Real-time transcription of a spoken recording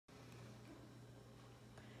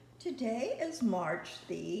Today is March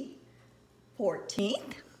the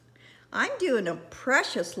 14th. I'm doing a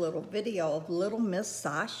precious little video of little Miss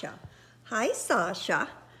Sasha. Hi, Sasha.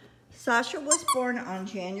 Sasha was born on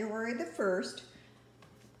January the 1st.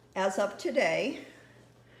 As of today,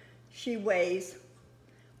 she weighs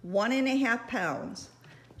 1.5 pounds.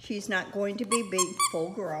 She's not going to be big,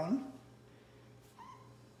 full grown.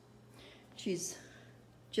 She's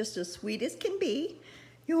just as sweet as can be.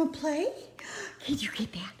 You want to play? Can you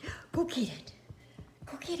get that? Go get it.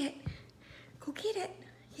 Go get it. Go get it.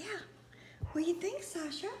 Yeah. What do you think,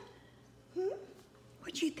 Sasha?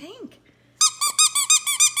 What do you think?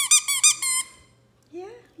 Yeah?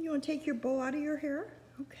 You want to take your bow out of your hair?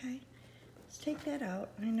 Okay. Let's take that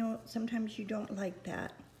out. I know sometimes you don't like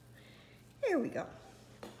that. There we go.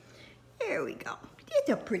 There we go. It's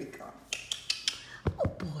a pretty girl. Oh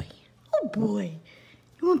boy. Oh boy.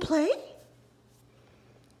 You want to play?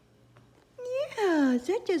 Yeah,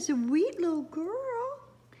 such a sweet little girl.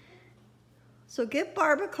 So give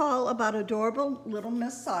Barb a call about adorable little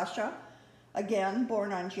Miss Sasha. Again,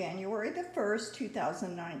 born on January the 1st,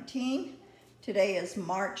 2019. Today is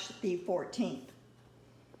March the 14th.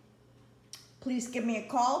 Please give me a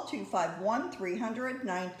call,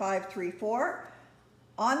 251-300-9534.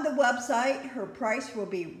 On the website, her price will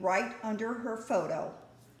be right under her photo.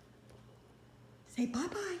 Say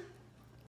bye-bye.